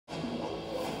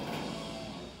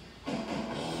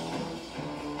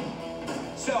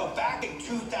So, back in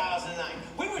 2009,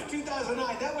 when was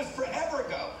 2009? That was forever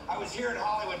ago. I was here in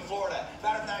Hollywood, Florida.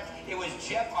 Matter of fact, it was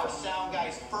Jeff, our sound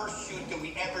guy's first shoot that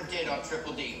we ever did on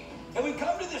Triple D. And we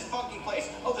come to this funky place.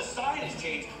 Oh, the sign has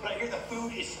changed, but I hear the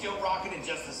food is still rocking and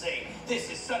just the same.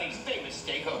 This is Sonny's famous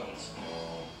steak Hogies.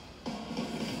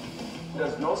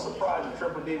 There's no surprise that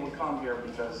Triple D would come here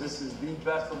because this is the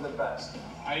best of the best.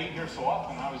 I eat here so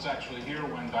often. I was actually here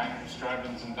when Diners,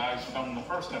 Drive-Ins, and Dives filmed the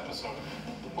first episode.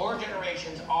 4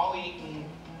 generations all eating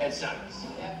at Sonny's.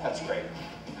 That's great.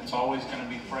 It's always going to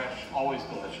be fresh, always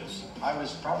delicious. I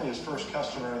was probably his first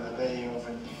customer the day he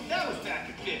opened. That was back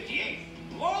in '58,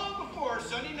 long before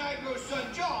Sonny Nigro's son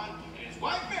John and his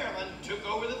wife Marilyn took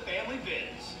over the family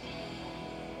biz.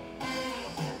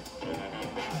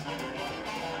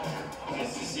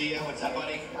 Nice to see you. What's up,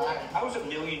 buddy? Hi. I was a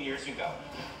million years ago.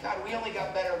 God, we only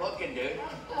got better looking, dude.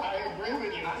 I agree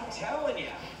with you. I'm telling you.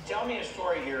 Tell me a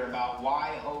story here about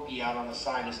why Hoagie out on the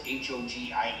sign is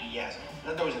Hogies. I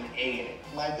thought there was an A in it.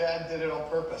 My dad did it on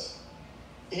purpose.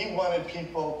 He wanted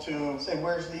people to say,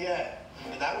 where's the A?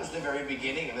 And that was the very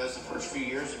beginning, and that was the first few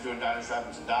years of doing Diners,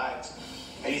 Drive-Ins, and Dives.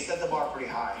 And he set the bar pretty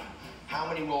high. How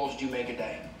many rolls do you make a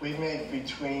day? We make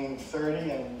between 30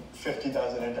 and 50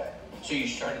 dozen a day. So you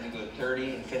started to go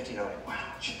 30 and 50, and I'm like, wow,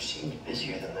 you seem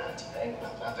busier than that today.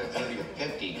 Not 30 or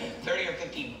 50. 30 or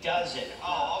 50 dozen.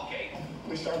 Oh, okay.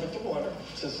 We start with the water.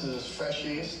 This is fresh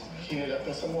yeast, heated up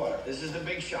in some water. This is the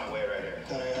big shot way right here.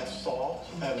 Then I have salt,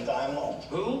 I have diamalt.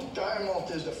 Who?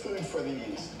 Diamalt is the food for the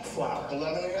yeast. Flour.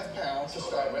 11.5 pounds to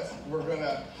start with. We're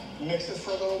gonna mix it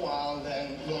for a little while, and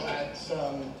then we'll add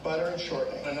some butter and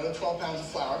shortening. Another 12 pounds of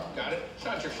flour. Got it? It's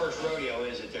not your first rodeo,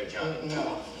 is it there, John?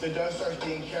 No. The dough starts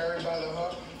being carried by the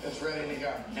hook. It's ready to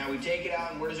go. Now we take it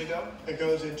out, and where does it go? It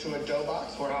goes into a dough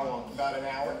box. For how long? About an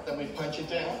hour. Then we punch it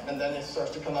down, and then it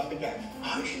starts to come up again.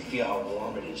 Oh, you should feel how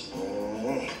warm it is.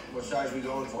 What size are we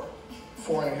going for?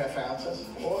 4.5 ounces.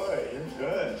 Boy, you're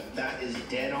good. That is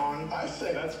dead on. I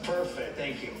say that's perfect.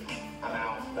 Thank you. I'm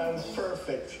out. That was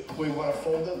perfect. We want to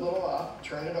fold it a little up,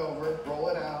 turn it over, roll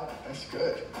it out. That's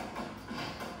good.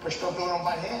 We're still doing them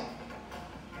by hand.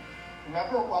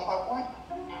 Remember, one by one?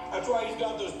 That's why he's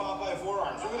got those Popeye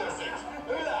forearms. Look at those things.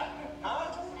 Look at that.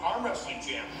 Huh? Arm wrestling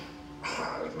champ.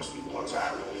 Those must be the ones I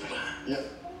rolled. Yep.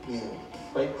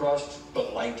 Great crust,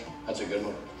 but light. That's a good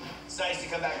one. It's nice to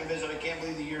come back and visit. I can't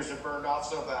believe the years have burned off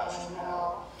so fast. I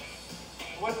know.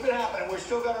 What's been happening? We've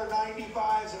still got our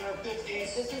 95s and our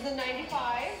 50s. This is the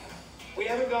 95. We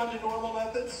haven't gone to normal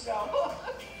methods. No.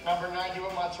 Number 90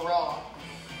 with mozzarella.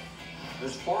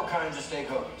 There's 4 kinds of steak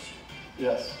Hogies.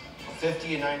 Yes. A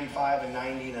 50, a 95, a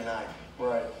 90, and a 9.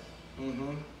 Right.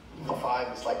 Mm-hmm. The 5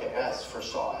 is like an S for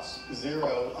sauce.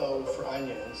 0, O for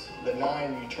onions. The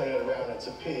 9, you turn it around, it's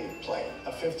a P, plain.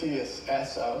 A 50 is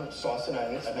S-O, sauce and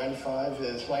onions. A 95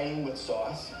 is plain with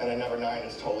sauce. And a number 9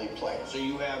 is totally plain. So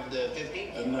you have the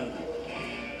 50? The 90.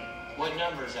 What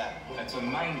number is that? That's a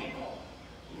 90.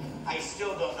 I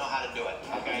still don't know how to do it,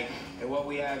 okay? And what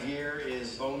we have here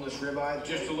is boneless ribeye,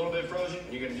 just a little bit frozen.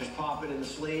 You're gonna just pop it in the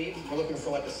sleeve. We're looking for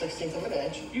like a 1/16 of an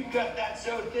inch. You cut that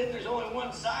so thin, there's only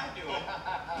one side to it.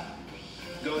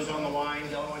 Goes on the wine,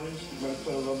 yellow onions. We're gonna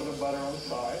put a little bit of butter on the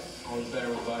side. Always better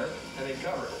with butter. And then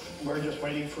cover it. We're just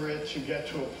waiting for it to get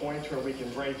to a point where we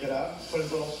can break it up. Put a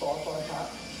little salt on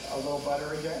top, a little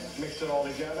butter again. Mix it all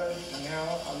together. And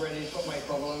now I'm ready to put my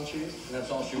provolone cheese. And that's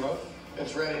all she wrote?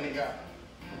 It's ready to go.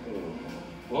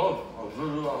 Whoa.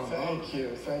 Thank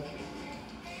you, thank you.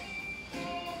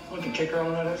 Look, the kicker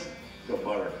on that is the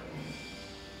butter.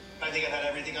 I think I've had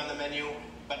everything on the menu,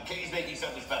 but Katie's making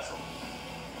something special.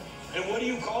 And what do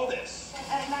you call this?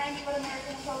 90 with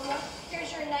American provolone. Here's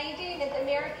your 90 with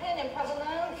American and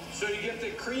provolone. So you get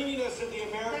the creaminess of the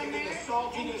American and the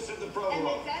saltiness of the And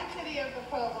provolone. the density of the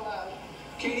provolone.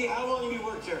 Katie, how long have you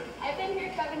worked here? I've been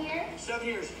here 7 years. 7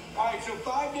 years. All right, so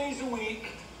 5 days a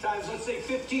week times, let's say,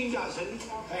 15 dozen.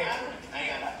 Hang on.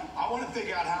 I want to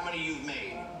figure out how many you've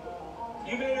made.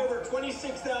 You made over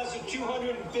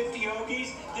 26,250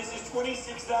 Hogies. This is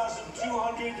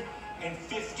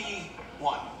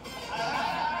 26,251.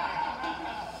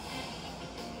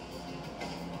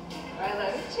 I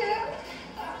love it too.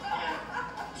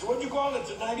 So what'd you call it?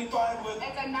 It's a 95 with...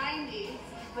 It's a 90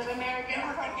 with American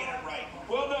Never gonna get it right.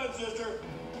 Well done, sister.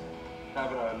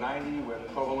 Having a 90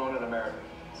 with provolone and American.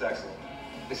 It's excellent.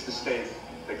 It's the steak.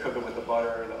 They cook it with the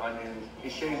butter, the onions. He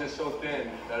shaves it so thin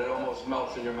that it almost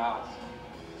melts in your mouth.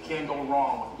 You can't go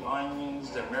wrong with the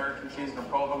onions, the American cheese, and the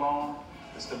provolone.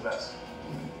 It's the best.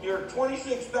 Your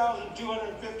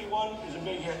 26,251 is a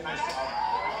big hit. Nice job.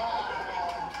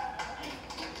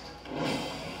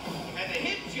 And the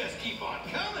hits just keep on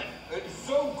coming. It's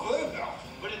so good, though.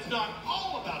 But it's not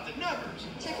all about the numbers.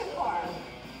 Chicken parm.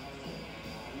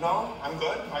 No, I'm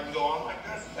good. I can go on like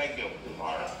this. Thank you.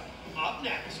 All right. Up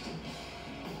next.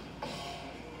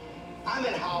 I'm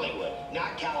in Hollywood,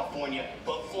 not California,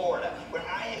 but Florida, where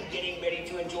I am getting ready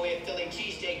to enjoy a Philly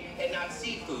cheesesteak and not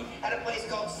seafood at a place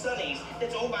called Sonny's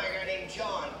that's owned by a guy named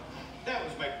John. That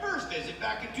was my first visit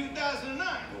back in 2009.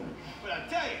 But I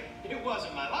tell you, it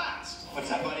wasn't my last.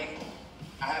 What's up, buddy?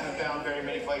 I haven't found very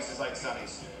many places like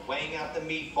Sonny's. Weighing out the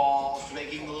meatballs,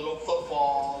 making the little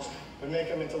footballs. We make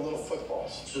them into little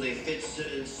footballs. So they fit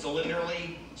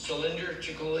cylinderly, so they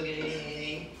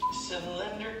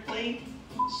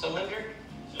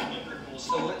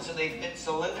fit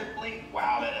cylindrically?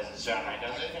 Wow, that doesn't sound right,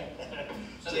 does it?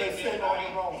 So they fit on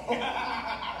your roll.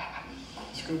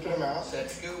 Scooping them out. Set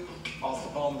scoop, off the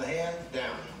palm of the hand,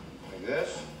 down. Like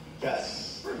this?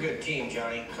 Yes. We're a good team,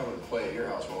 Johnny. Coming to play at your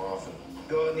house more often.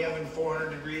 Go in the oven 400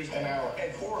 degrees An hour.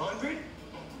 At 400?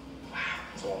 Wow,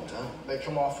 it's a long time. They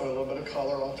come off with a little bit of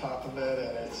color on top of it,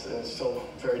 and it's still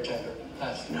very tender.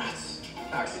 That's nuts.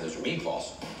 Actually, those are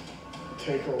meatballs.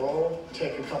 Take a roll,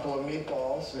 take a couple of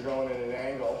meatballs, they're going in an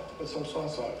angle, put some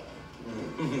sauce on it.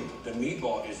 The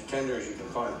meatball is tender as you can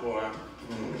find.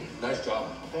 Nice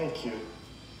job. Thank you.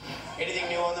 Anything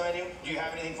new on the menu? Do you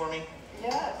have anything for me?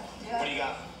 Yes, yes. What do you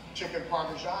got? Chicken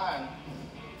Parmesan.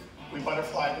 We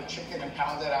butterfly the chicken and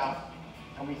pound it out.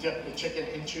 And we dip the chicken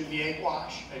into the egg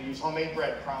wash and use homemade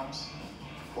breadcrumbs.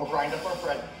 We'll grind up our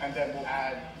bread and then we'll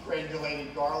add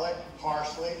granulated garlic,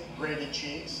 parsley, grated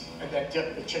cheese, and then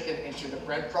dip the chicken into the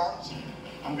breadcrumbs.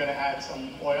 I'm gonna add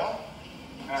some oil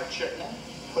and our chicken,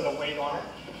 put a weight on it,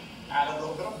 add a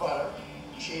little bit of butter,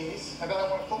 cheese, and then I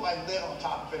want to put my lid on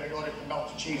top of it in order to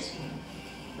melt the cheese.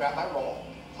 Grab my roll,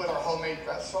 put our homemade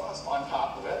red sauce on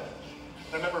top of it.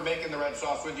 I remember making the red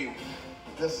sauce with you.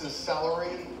 This is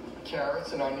celery,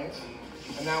 carrots, and onions.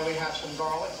 And now we have some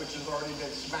garlic, which has already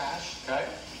been smashed. Okay.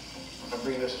 I'm gonna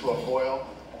bring this to a boil.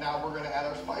 Now we're gonna add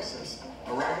our spices.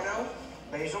 Oregano,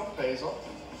 basil, Basil,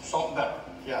 salt and pepper.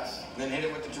 yes. And then hit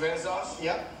it with the tomato sauce.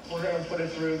 Yep, we're gonna put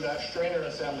it through that strainer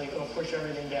assembly. It'll push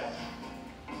everything down.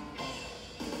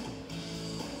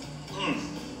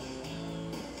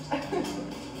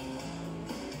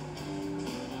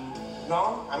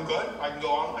 No, I'm good. I can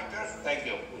go on like this. Thank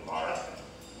you. All right.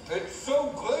 It's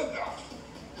so good,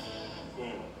 though.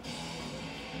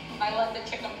 I love the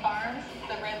chicken parm.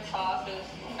 The red sauce is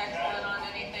excellent on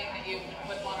anything that you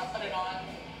would want to put it on.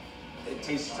 It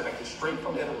tastes like it's straight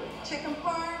from Italy. Chicken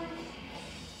parm.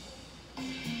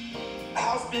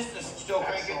 How's business still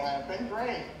cranking? Excellent, been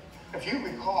great. If you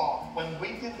recall, when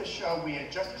we did the show, we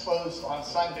had just closed on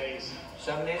Sundays.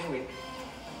 7 days a week.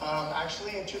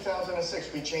 Actually, in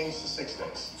 2006, we changed to 6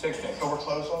 days. 6 days. So we're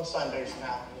closed on Sundays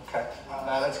now. Okay.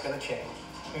 Now that's gonna change.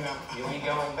 You know, You'll be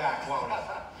going back, won't it?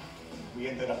 we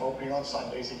ended up opening on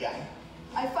Sundays again.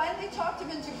 I finally talked him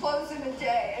into closing a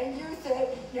day, and you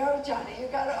said, no, Johnny, you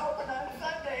gotta open on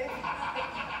Sundays.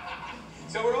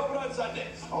 So we're open on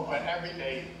Sundays. Open every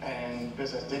day, and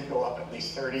business did go up at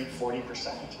least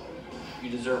 30–40%. You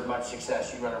deserve much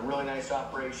success. You run a really nice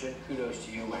operation. Kudos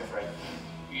to you, my friend.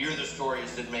 You're the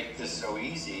stories that make this so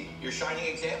easy. You're shining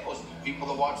examples. People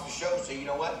that watch the show say, you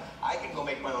know what? I can go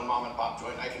make my own mom and pop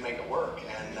joint. I can make it work.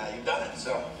 And you've done it.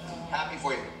 So happy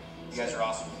for you. You guys are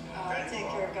awesome. Take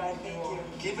care, guys. Thank you.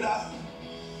 Keep it up.